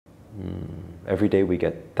every day we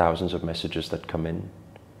get thousands of messages that come in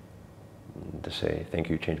to say, thank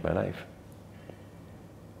you, changed my life.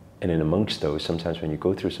 And in amongst those, sometimes when you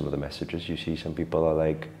go through some of the messages, you see some people are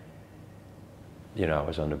like, you know, I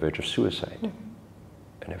was on the verge of suicide.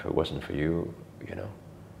 And if it wasn't for you, you know.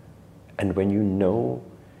 And when you know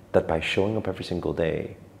that by showing up every single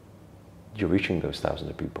day, you're reaching those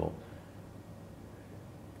thousands of people,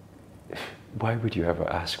 why would you ever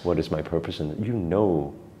ask, what is my purpose? And you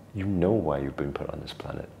know why you've been put on this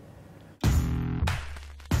planet.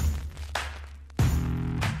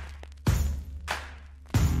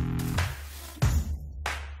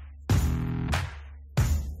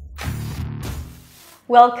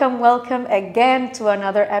 Welcome again to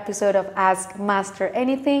another episode of Ask Master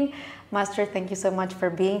Anything. Master, thank you so much for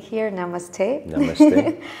being here. Namaste.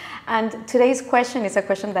 Namaste. And today's question is a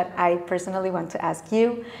question that I personally want to ask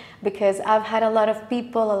you, because I've had a lot of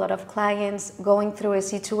people, a lot of clients going through a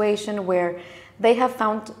situation where they have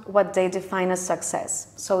found what they define as success.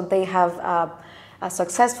 So they have a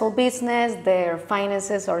successful business, their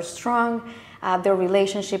finances are strong, their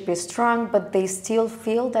relationship is strong, but they still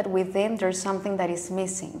feel that within there's something that is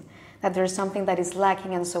missing, that there's something that is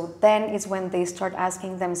lacking. And so then is when they start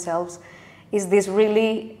asking themselves, is this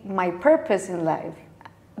really my purpose in life?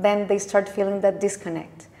 Then they start feeling that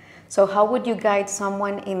disconnect. So how would you guide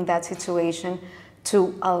someone in that situation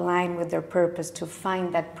to align with their purpose, to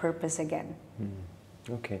find that purpose again?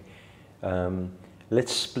 Okay.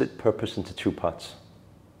 Let's split purpose into two parts.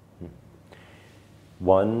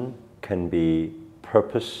 One can be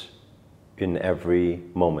purpose in every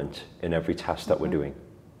moment, in every task that we're doing.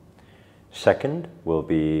 Second will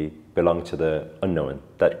belong to the unknown,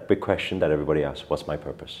 that big question that everybody asks, what's my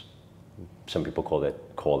purpose? Some people call it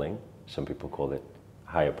calling, some people call it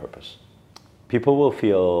higher purpose. People will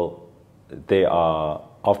feel they are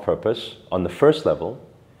of purpose on the first level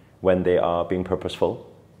when they are being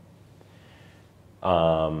purposeful.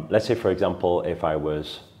 Let's say, for example, if I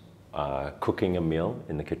was cooking a meal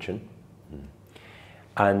in the kitchen,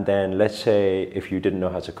 and then let's say if you didn't know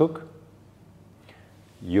how to cook,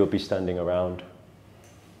 you'll be standing around,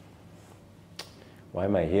 why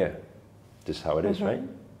am I here? This is how it is, right?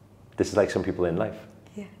 This is like some people in life.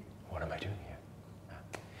 Yeah. What am I doing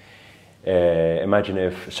here? Imagine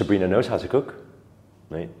if Sabrina knows how to cook,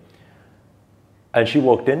 right? And she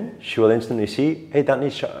walked in, she will instantly see, hey, that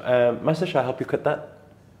needs, Master, shall I help you cut that?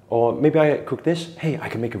 Or maybe I cook this, hey, I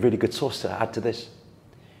can make a really good sauce to add to this.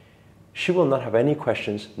 She will not have any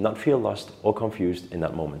questions, not feel lost or confused in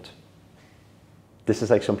that moment. This is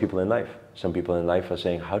like some people in life. Some people in life are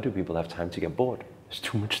saying, how do people have time to get bored? There's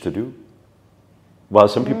too much to do. While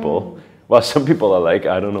some people are like,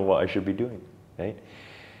 I don't know what I should be doing, right?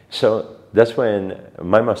 So that's when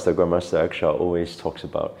my master, Grandmaster Aksha, always talks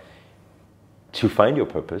about, to find your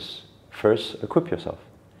purpose, first equip yourself.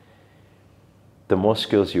 The more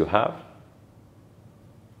skills you have,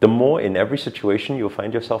 the more in every situation you'll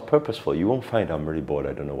find yourself purposeful. You won't find, I'm really bored,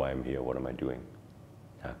 I don't know why I'm here, what am I doing?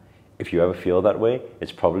 If you ever feel that way,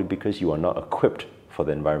 it's probably because you are not equipped for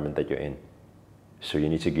the environment that you're in. So you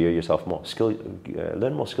need to gear yourself more,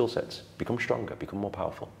 learn more skill sets, become stronger, become more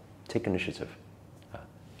powerful, take initiative.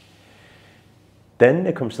 Then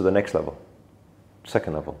it comes to the next level,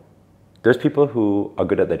 second level. There's people who are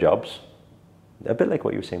good at their jobs, a bit like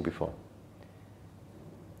what you were saying before.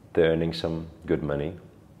 They're earning some good money,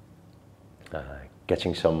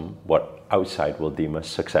 getting some what outside will deem as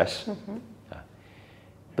success,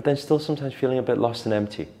 but then still sometimes feeling a bit lost and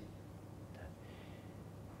empty.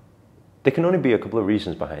 There can only be a couple of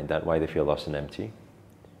reasons behind that, why they feel lost and empty.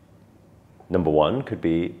 Number one could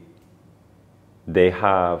be they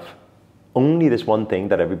have only this one thing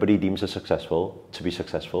that everybody deems as successful to be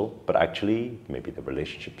successful, but actually maybe the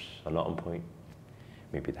relationships are not on point,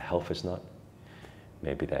 maybe the health is not,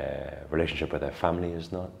 maybe their relationship with their family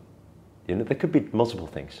is not. You know, there could be multiple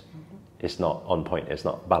things. It's not on point, it's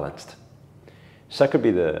not balanced. So that could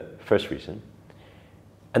be the first reason.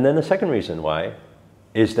 And then the second reason why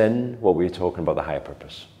is then what we're talking about, the higher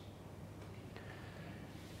purpose.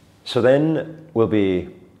 So then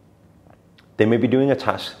they may be doing a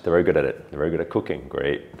task, they're very good at it, they're very good at cooking,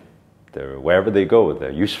 great. Wherever they go,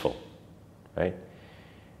 they're useful, right?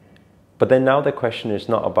 But then now the question is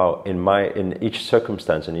not about in each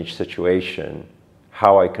circumstance, in each situation,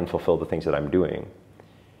 how I can fulfill the things that I'm doing.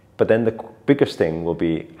 But then the biggest thing will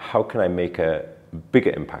be, how can I make a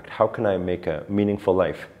bigger impact? How can I make a meaningful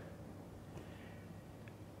life?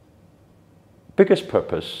 Biggest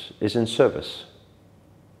purpose is in service.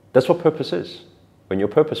 That's what purpose is. When you're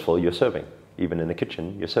purposeful, you're serving. Even in the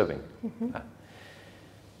kitchen, you're serving.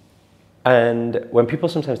 And when people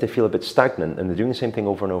sometimes they feel a bit stagnant and they're doing the same thing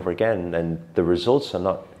over and over again and the results are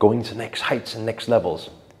not going to next heights and next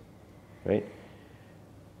levels, right?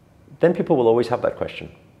 Then people will always have that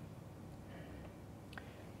question.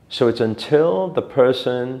 So it's until the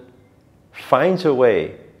person finds a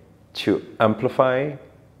way to amplify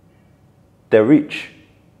their reach,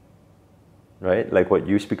 right? Like what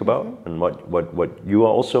you speak about and what you are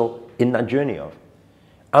also in that journey of.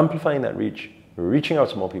 Amplifying that reach, reaching out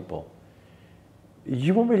to more people.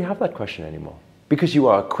 You won't really have that question anymore because you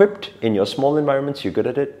are equipped in your small environments, you're good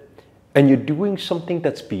at it, and you're doing something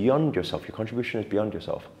that's beyond yourself. Your contribution is beyond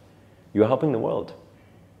yourself. You're helping the world.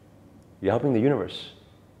 You're helping the universe.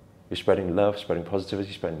 You're spreading love, spreading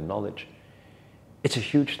positivity, spreading knowledge. It's a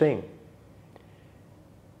huge thing.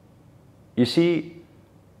 You see,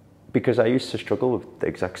 because I used to struggle with the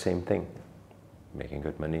exact same thing, making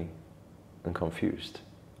good money and confused.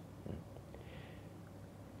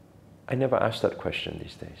 I never ask that question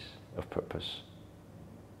these days of purpose.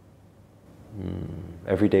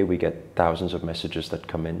 Every day we get thousands of messages that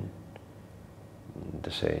come in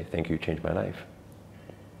to say, thank you, you changed my life.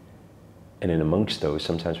 And in amongst those,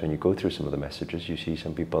 sometimes when you go through some of the messages, you see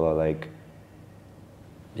some people are like,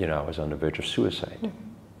 you know, I was on the verge of suicide.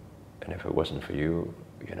 And if it wasn't for you,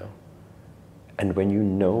 you know. And when you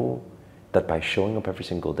know that by showing up every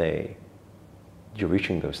single day, you're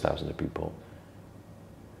reaching those thousands of people,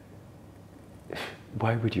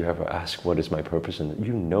 why would you ever ask, what is my purpose? And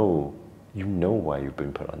you know why you've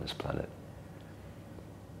been put on this planet.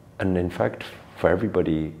 And in fact, for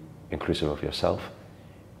everybody, inclusive of yourself,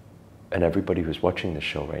 and everybody who's watching this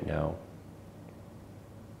show right now,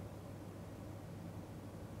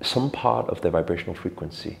 some part of their vibrational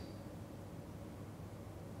frequency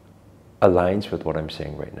aligns with what I'm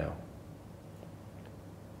saying right now.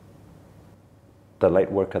 The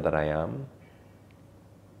light worker that I am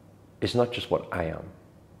is not just what I am,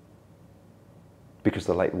 because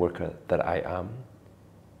the light worker that I am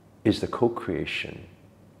is the co-creation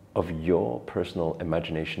of your personal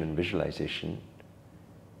imagination and visualization,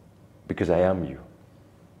 because I am you.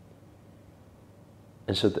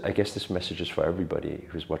 And so I guess this message is for everybody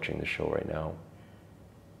who's watching the show right now.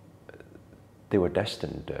 They were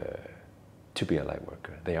destined to be a light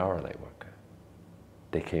worker. They are a light worker.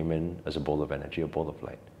 They came in as a ball of energy, a ball of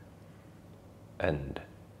light. And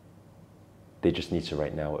they just need to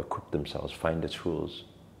right now equip themselves, find the tools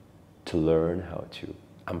to learn how to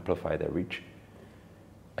amplify their reach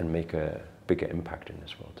and make a bigger impact in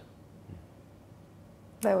this world.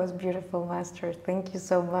 That was beautiful, Master. Thank you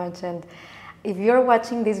so much. And if you're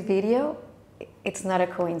watching this video, it's not a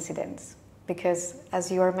coincidence, because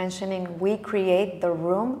as you are mentioning, we create the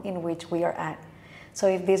room in which we are at. So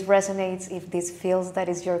if this resonates, if this feels that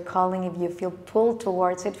is your calling, if you feel pulled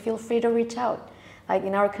towards it, feel free to reach out. Like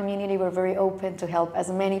in our community, we're very open to help as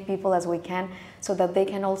many people as we can so that they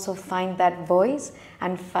can also find that voice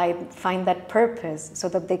and find that purpose, so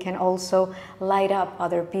that they can also light up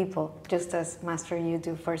other people, just as Master you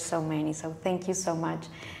do for so many. So thank you so much.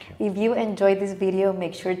 If you enjoyed this video,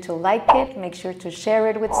 make sure to like it, make sure to share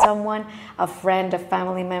it with someone, a friend, a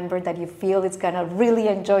family member that you feel is gonna really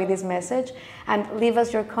enjoy this message, and leave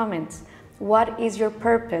us your comments. What is your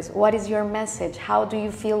purpose? What is your message? How do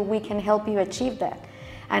you feel we can help you achieve that?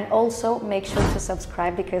 And also make sure to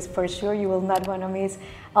subscribe, because for sure you will not want to miss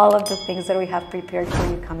all of the things that we have prepared for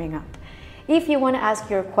you coming up. If you want to ask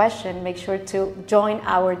your question, make sure to join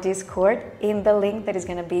our Discord in the link that is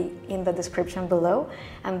going to be in the description below.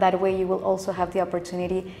 And that way you will also have the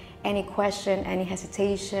opportunity, any question, any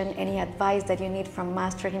hesitation, any advice that you need from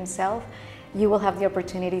Master himself, you will have the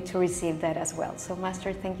opportunity to receive that as well. So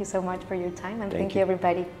Master, thank you so much for your time, and thank you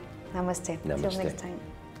everybody. Namaste. Namaste. Till next time.